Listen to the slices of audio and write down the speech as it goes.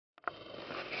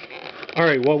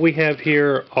Alright, what we have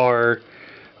here are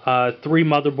three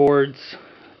motherboards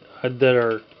that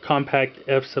are compact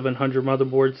F700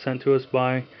 motherboards sent to us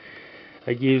by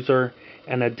a user,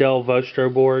 and a Dell Vostro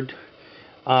board.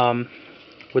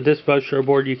 With this Vostro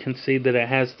board, you can see that it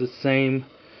has the same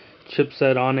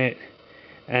chipset on it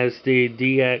as the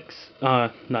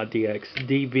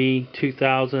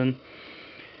DV2000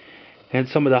 and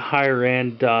some of the higher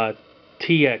end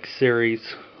TX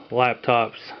series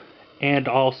laptops, and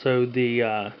also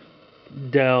the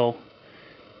Dell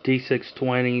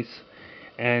D620s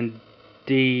and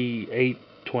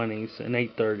D820s and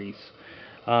 830s.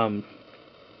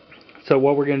 So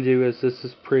what we're going to do is, this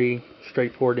is pretty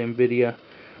straightforward Nvidia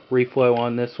reflow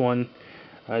on this one.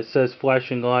 It says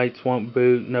flashing lights, won't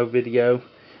boot, no video.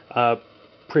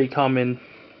 Pretty common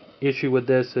issue with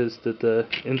this is that the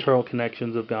internal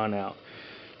connections have gone out.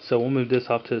 So we'll move this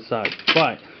off to the side.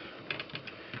 But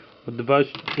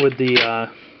with the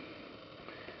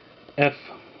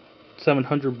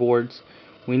F700 boards,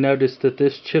 we noticed that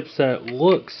this chipset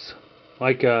looks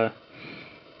like a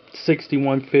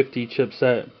 6150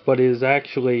 chipset, but it is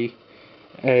actually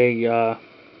a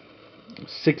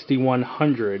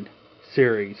 6100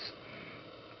 series.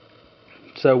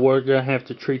 So we're going to have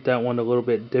to treat that one a little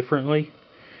bit differently.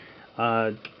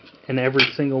 And every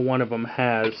single one of them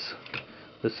has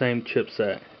the same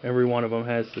chipset. Every one of them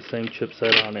has the same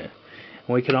chipset on it.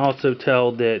 And we can also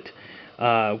tell that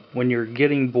when you're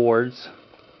getting boards,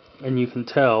 and you can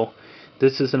tell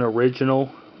this is an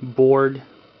original board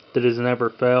that has never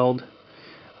failed.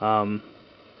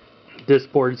 This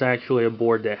board is actually a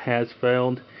board that has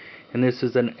failed, and this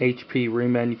is an HP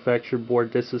remanufactured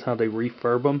board. This is how they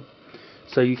refurb them.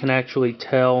 So you can actually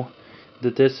tell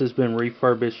that this has been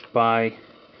refurbished by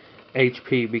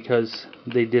HP because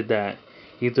they did that.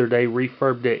 Either they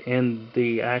refurbed it in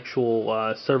the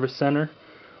actual service center,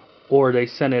 or they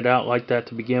sent it out like that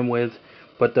to begin with.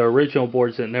 But the original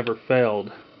boards that never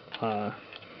failed,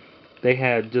 they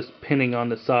had just pinning on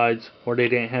the sides, or they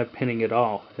didn't have pinning at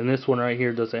all. And this one right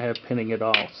here doesn't have pinning at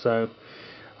all. So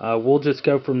we'll just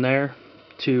go from there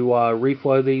to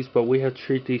reflow these, but we have to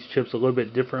treat these chips a little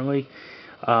bit differently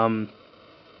than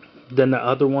the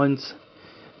other ones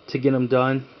to get them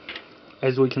done.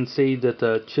 As we can see that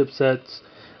the chipsets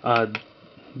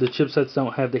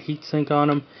don't have the heatsink on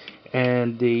them,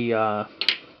 and the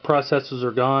processors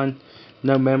are gone,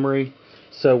 no memory.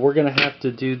 So we're going to have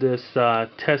to do this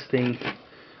testing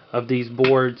of these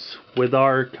boards with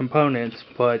our components,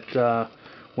 but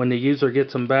when the user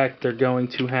gets them back, they're going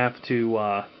to have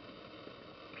to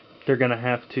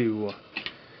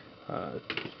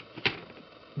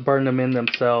burn them in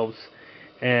themselves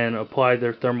and apply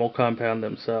their thermal compound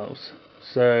themselves.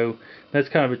 So that's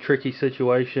kind of a tricky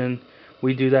situation.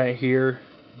 We do that here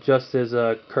just as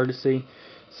a courtesy.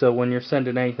 So when you're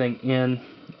sending anything in,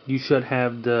 you should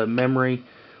have the memory,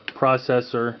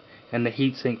 processor, and the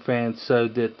heatsink fans, so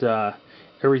that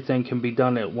everything can be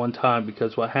done at one time.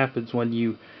 Because what happens when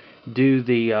you do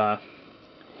the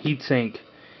heatsink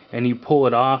and you pull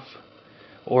it off,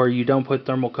 or you don't put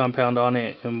thermal compound on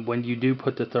it, and when you do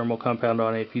put the thermal compound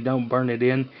on it, if you don't burn it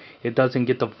in, it doesn't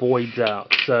get the voids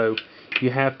out. So you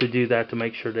have to do that to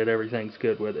make sure that everything's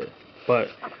good with it. But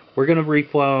we're going to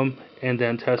reflow them and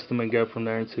then test them and go from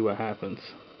there and see what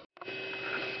happens.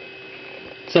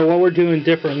 So what we're doing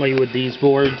differently with these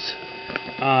boards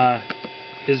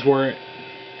is we're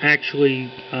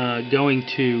actually going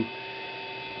to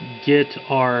get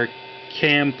our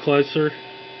cam closer.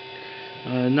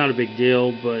 Not a big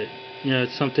deal, but you know,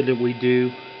 it's something that we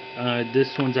do.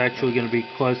 This one's actually going to be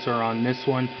closer on this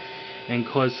one and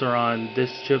closer on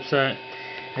this chipset.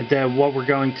 And then what we're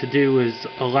going to do is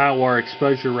allow our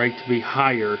exposure rate to be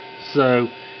higher. So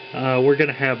we're going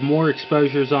to have more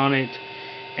exposures on it,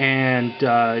 and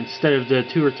instead of the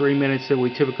 2 or 3 minutes that we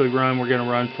typically run, we're going to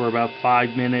run for about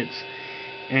 5 minutes.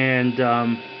 And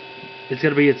it's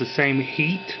going to be at the same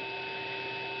heat.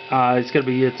 It's going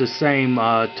to be at the same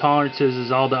tolerances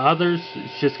as all the others.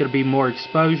 It's just going to be more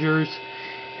exposures,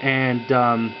 and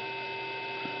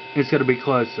it's going to be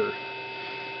closer.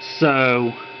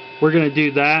 So we're going to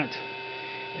do that,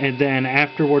 and then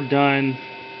after we're done,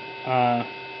 I'm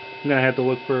going to have to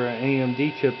look for an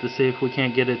AMD chip to see if we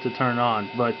can't get it to turn on.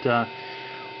 But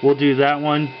we'll do that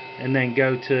one, and then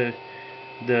go to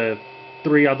the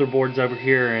 3 other boards over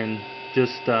here and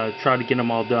just try to get them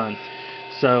all done.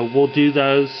 So we'll do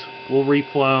those, we'll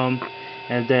reflow them,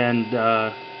 and then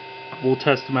we'll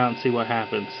test them out and see what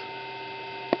happens.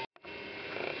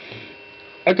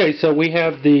 Okay, so we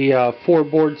have the 4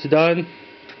 boards done.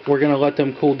 We're going to let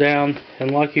them cool down, and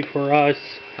lucky for us,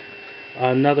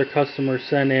 another customer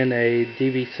sent in a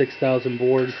DV6000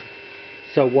 board,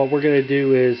 So what we're going to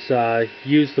do is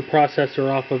use the processor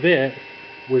off of it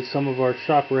with some of our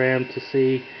shop RAM to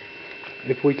see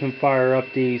if we can fire up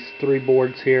these 3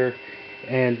 boards here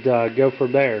and go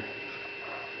from there.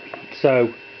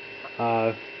 So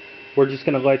we're just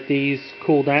going to let these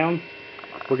cool down.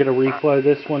 We're going to reflow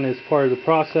this one as part of the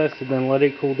process and then let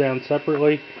it cool down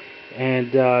separately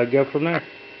and go from there.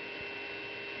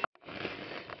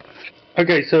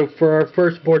 Okay, so for our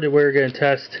first board that we're going to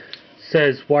test,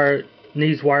 says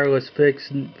needs wireless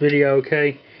fix, video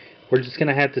okay. We're just going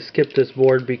to have to skip this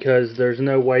board because there's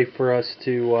no way for us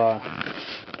to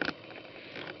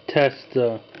test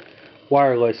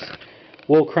wireless.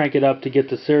 We'll crank it up to get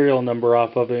the serial number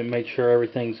off of it and make sure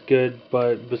everything's good,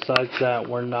 but besides that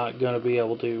we're not going to be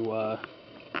able to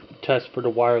test for the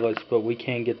wireless, but we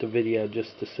can get the video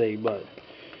just to see. But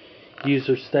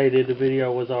user stated the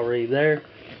video was already there,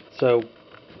 so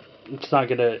it's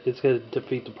gonna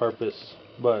defeat the purpose,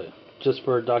 but just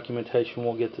for documentation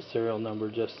we'll get the serial number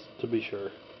just to be sure.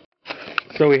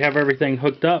 So we have everything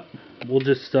hooked up. We'll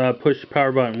just push the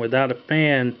power button. Without a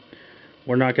fan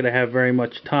we're not going to have very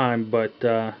much time, but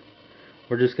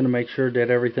we're just going to make sure that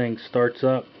everything starts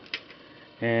up.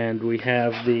 And we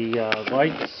have the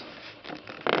lights,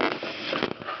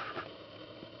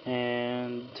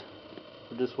 and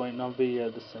we're just waiting on video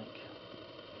to sync.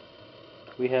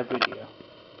 We have video.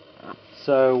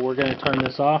 So we're going to turn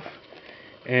this off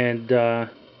and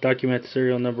document the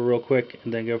serial number real quick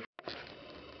and then go.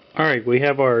 Alright, we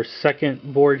have our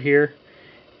second board here,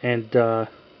 and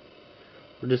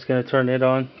we're just going to turn it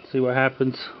on, see what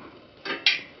happens.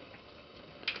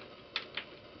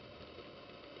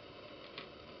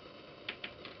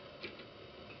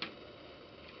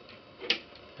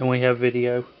 And we have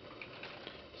video.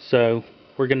 So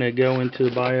we're going to go into the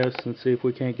BIOS and see if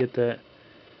we can't get that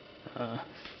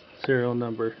serial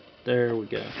number. There we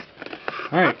go.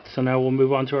 Alright, so now we'll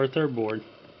move on to our third board.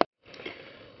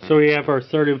 So we have our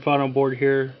third and final board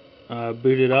here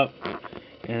booted up.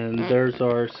 And there's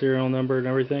our serial number and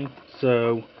everything.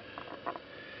 So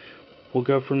we'll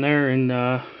go from there and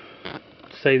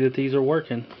say that these are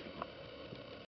working.